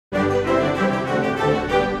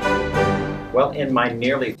Well, in my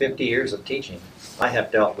nearly 50 years of teaching, I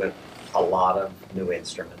have dealt with a lot of new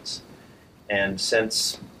instruments. And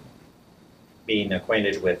since being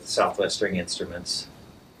acquainted with Southwest String Instruments,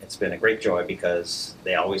 it's been a great joy because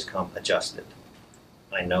they always come adjusted.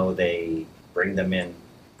 I know they bring them in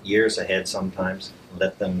years ahead sometimes,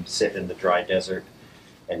 let them sit in the dry desert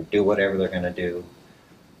and do whatever they're going to do,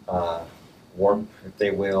 warp if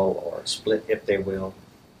they will, or split if they will.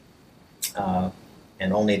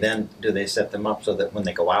 And only then do they set them up so that when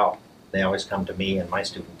they go out, they always come to me and my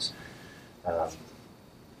students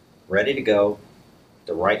ready to go,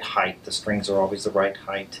 the right height. The strings are always the right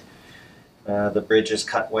height. The bridge is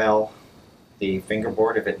cut well. The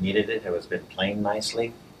fingerboard, if it needed it, has been playing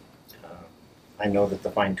nicely. I know that the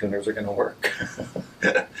fine tuners are going to work.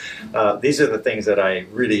 These are the things that I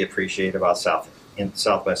really appreciate about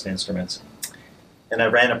Southwest Instruments. And I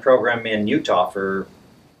ran a program in Utah for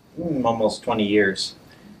almost 20 years.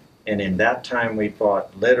 And in that time, we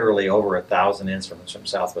bought literally over 1,000 instruments from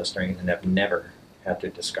Southwest Strings and have never had to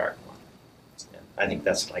discard one. And I think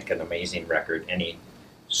that's like an amazing record. Any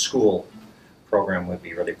school program would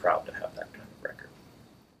be really proud to have.